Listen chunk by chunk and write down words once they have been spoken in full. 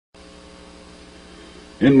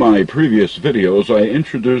In my previous videos, I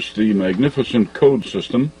introduced the magnificent code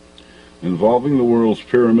system involving the world's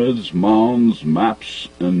pyramids, mounds, maps,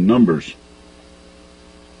 and numbers.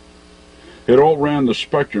 It all ran the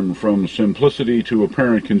spectrum from simplicity to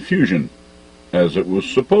apparent confusion, as it was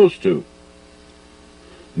supposed to.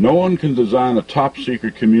 No one can design a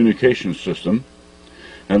top-secret communication system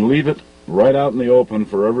and leave it right out in the open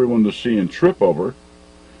for everyone to see and trip over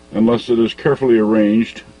unless it is carefully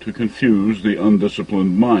arranged to confuse the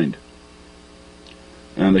undisciplined mind.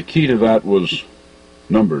 And the key to that was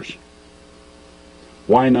numbers.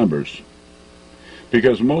 Why numbers?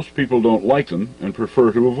 Because most people don't like them and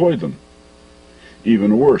prefer to avoid them.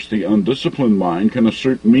 Even worse, the undisciplined mind can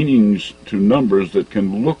assert meanings to numbers that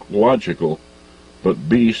can look logical but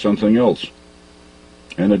be something else.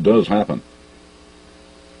 And it does happen.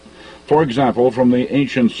 For example, from the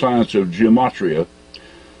ancient science of gematria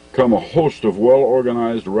come a host of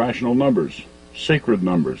well-organized rational numbers, sacred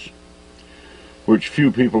numbers, which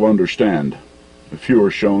few people understand. A few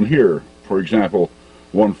are shown here. For example,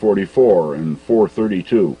 144 and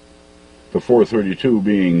 432. The 432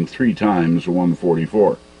 being 3 times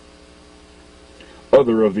 144.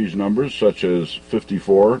 Other of these numbers, such as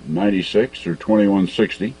 54, 96, or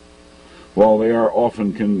 2160, while they are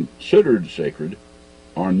often considered sacred,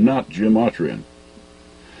 are not gematrian.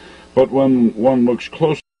 But when one looks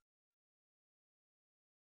closely,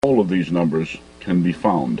 all of these numbers can be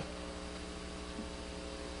found.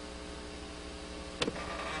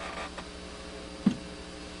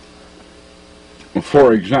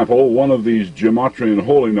 For example, one of these gematrian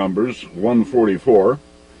holy numbers, 144,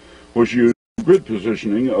 was used in grid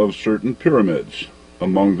positioning of certain pyramids,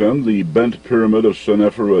 among them the bent pyramid of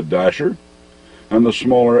Seneferu at Dashur and the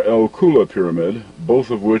smaller El Kula pyramid, both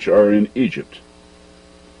of which are in Egypt.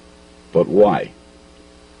 But why?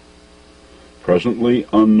 Presently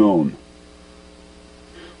unknown.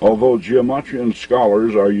 Although gematrian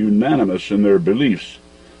scholars are unanimous in their beliefs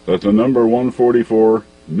that the number 144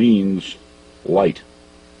 means light.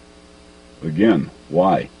 Again,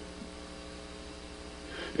 why?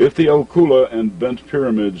 If the El Kula and bent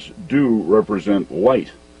pyramids do represent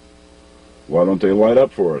light, why don't they light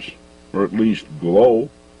up for us? Or at least glow?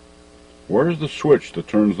 Where's the switch that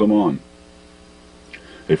turns them on?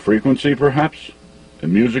 A frequency, perhaps? A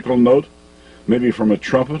musical note? Maybe from a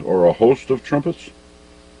trumpet or a host of trumpets?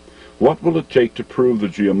 What will it take to prove the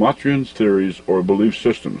gematrians' theories or belief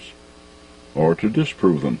systems? Or to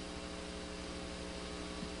disprove them?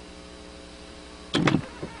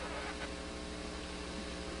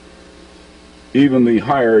 Even the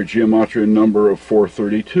higher gematrian number of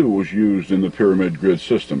 432 was used in the pyramid grid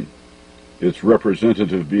system, its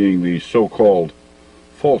representative being the so-called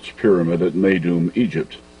false pyramid at Meidum,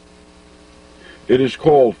 Egypt. It is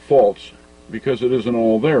called false because it isn't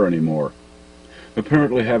all there anymore,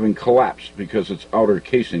 apparently having collapsed because its outer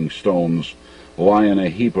casing stones lie in a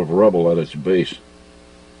heap of rubble at its base.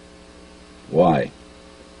 Why?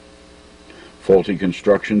 Faulty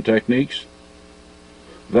construction techniques?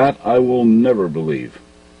 That I will never believe.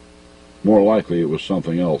 More likely it was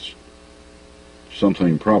something else.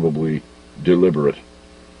 Something probably deliberate.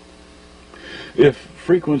 If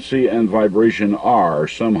frequency and vibration are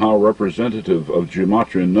somehow representative of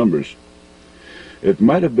gematrian numbers, it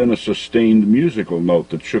might have been a sustained musical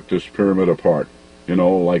note that shook this pyramid apart. You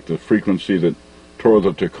know, like the frequency that tore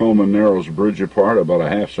the Tacoma Narrows Bridge apart about a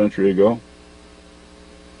half-century ago.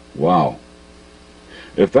 Wow.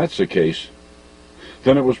 If that's the case,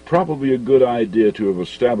 then it was probably a good idea to have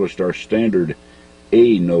established our standard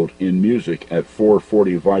A note in music at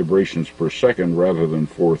 440 vibrations per second rather than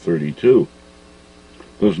 432.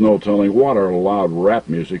 There's no telling what our loud rap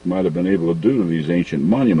music might have been able to do to these ancient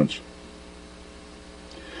monuments.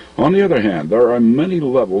 On the other hand, there are many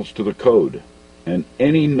levels to the code, and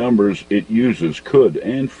any numbers it uses could,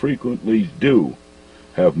 and frequently do,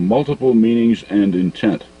 have multiple meanings and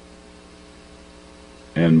intent,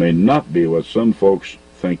 and may not be what some folks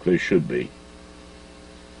think they should be.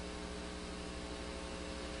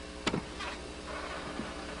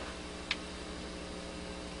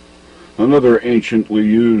 Another anciently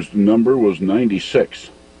used number was 96.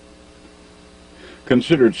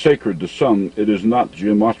 Considered sacred to some, it is not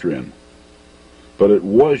gematrian, but it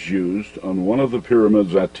was used on one of the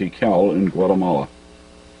pyramids at Tikal in Guatemala.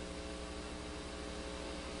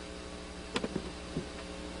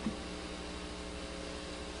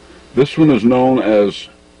 This one is known as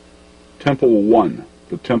Temple 1,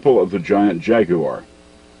 the Temple of the Giant Jaguar.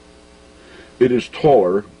 It is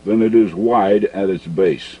taller than it is wide at its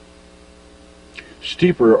base.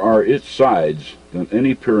 Steeper are its sides than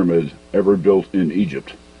any pyramid ever built in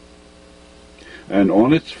Egypt. and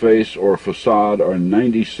on its face or facade are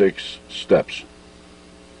 96 steps.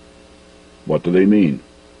 What do they mean?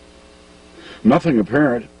 Nothing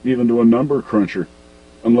apparent, even to a number cruncher,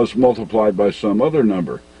 unless multiplied by some other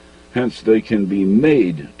number. Hence they can be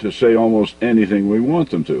made to say almost anything we want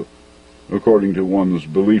them to, according to one's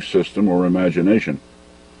belief system or imagination.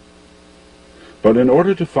 But in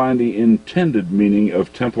order to find the intended meaning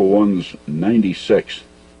of Temple 1's 96,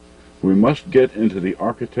 we must get into the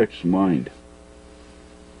architect's mind.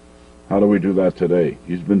 How do we do that today?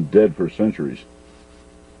 He's been dead for centuries.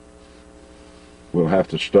 We'll have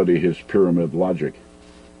to study his pyramid logic,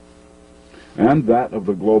 and that of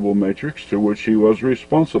the global matrix to which he was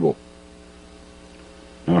responsible.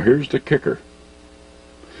 Now here's the kicker.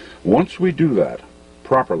 Once we do that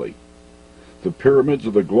properly, the pyramids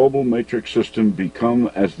of the global matrix system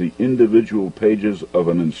become as the individual pages of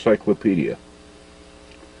an encyclopedia.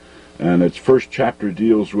 And its first chapter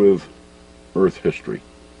deals with Earth history.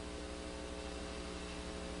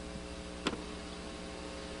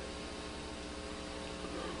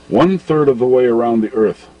 One-third of the way around the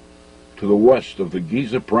Earth, to the west of the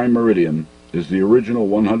Giza Prime Meridian, is the original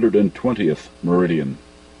 120th meridian.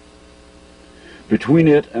 Between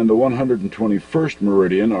it and the 121st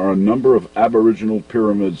meridian are a number of aboriginal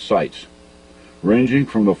pyramid sites, ranging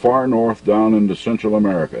from the far north down into Central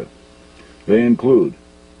America. They include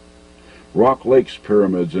Rock Lakes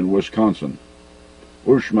Pyramids in Wisconsin,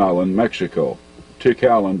 Uxmal in Mexico,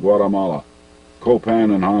 Tikal in Guatemala,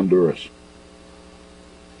 Copan in Honduras.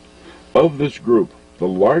 Of this group, the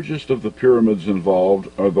largest of the pyramids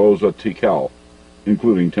involved are those at Tikal,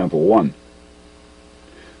 including Temple 1.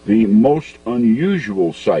 The most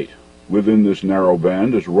unusual site within this narrow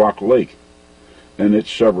band is Rock Lake and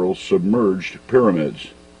its several submerged pyramids.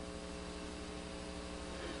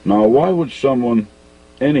 Now, why would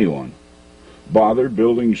anyone, bother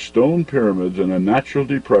building stone pyramids in a natural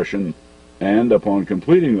depression and, upon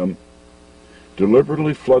completing them,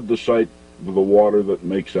 deliberately flood the site with the water that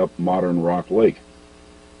makes up modern Rock Lake?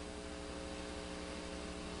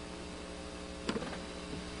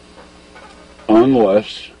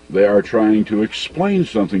 Unless they are trying to explain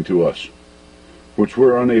something to us, which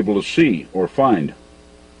we're unable to see or find.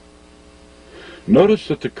 Notice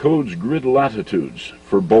that the code's grid latitudes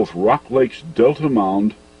for both Rock Lake's Delta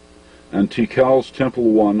Mound and Tikal's Temple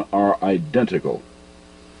 1 are identical,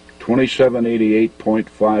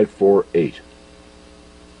 2788.548.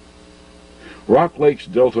 Rock Lake's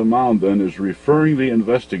Delta Mound, then, is referring the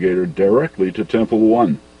investigator directly to Temple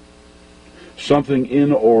 1. Something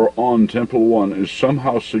in or on Temple 1 is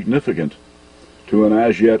somehow significant to an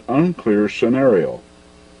as yet unclear scenario.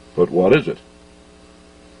 But what is it?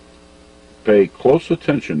 Pay close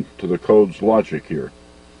attention to the code's logic here.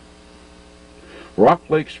 Rock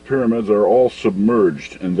Lake's pyramids are all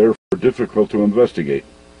submerged and therefore difficult to investigate.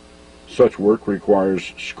 Such work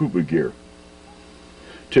requires scuba gear.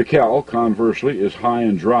 Tikal, conversely, is high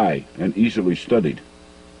and dry and easily studied.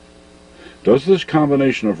 Does this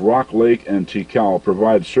combination of Rock Lake and Tikal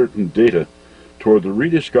provide certain data toward the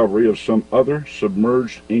rediscovery of some other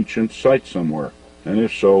submerged ancient site somewhere? And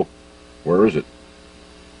if so, where is it?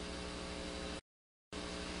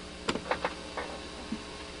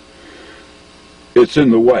 It's in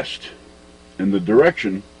the west, in the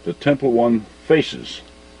direction that Temple 1 faces,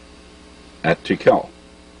 at Tikal.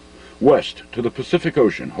 West to the Pacific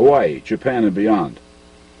Ocean, Hawaii, Japan, and beyond.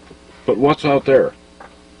 But what's out there?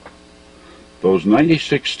 Those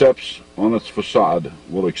 96 steps on its facade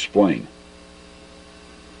will explain.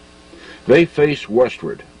 They face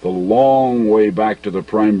westward, the long way back to the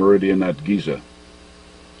prime meridian at Giza.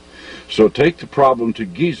 So take the problem to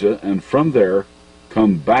Giza, and from there,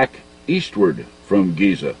 come back eastward from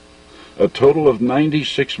Giza, a total of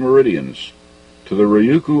 96 meridians, to the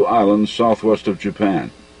Ryukyu Islands southwest of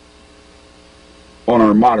Japan. On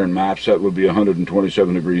our modern maps, that would be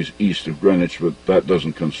 127 degrees east of Greenwich, but that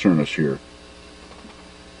doesn't concern us here.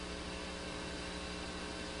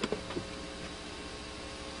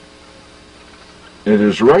 It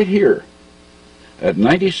is right here, at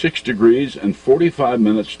 96 degrees and 45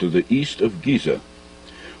 minutes to the east of Giza,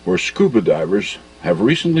 where scuba divers have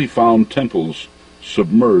recently found temples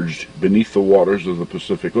submerged beneath the waters of the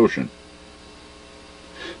Pacific Ocean.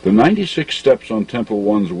 The 96 steps on Temple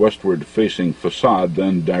 1's westward-facing facade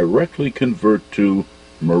then directly convert to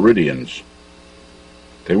meridians.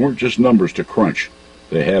 They weren't just numbers to crunch.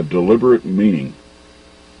 They have deliberate meaning.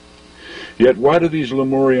 Yet why do these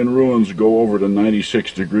Lemurian ruins go over to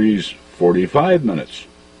 96 degrees 45 minutes?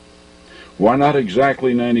 Why not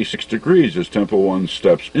exactly 96 degrees as Temple 1's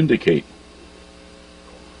steps indicate?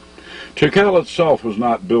 Tikal itself was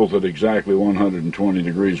not built at exactly 120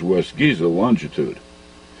 degrees west Giza longitude.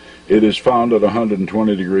 It is found at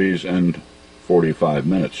 120 degrees and 45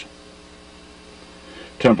 minutes.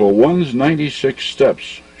 Temple 1's 96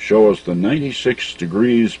 steps show us the 96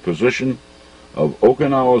 degrees position of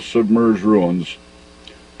Okinawa's submerged ruins.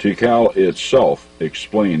 Tikal itself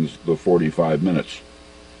explains the 45 minutes.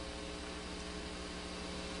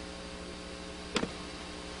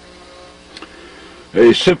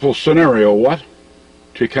 A simple scenario, what?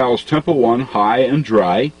 Tikal's Temple 1, high and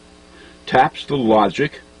dry, taps the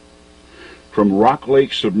logic from Rock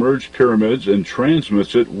Lake submerged pyramids and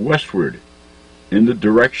transmits it westward in the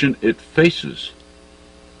direction it faces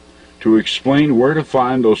to explain where to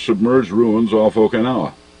find those submerged ruins off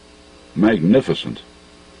Okinawa. Magnificent.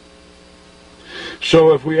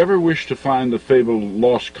 So if we ever wish to find the fabled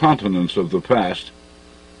lost continents of the past,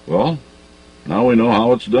 well, now we know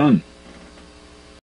how it's done.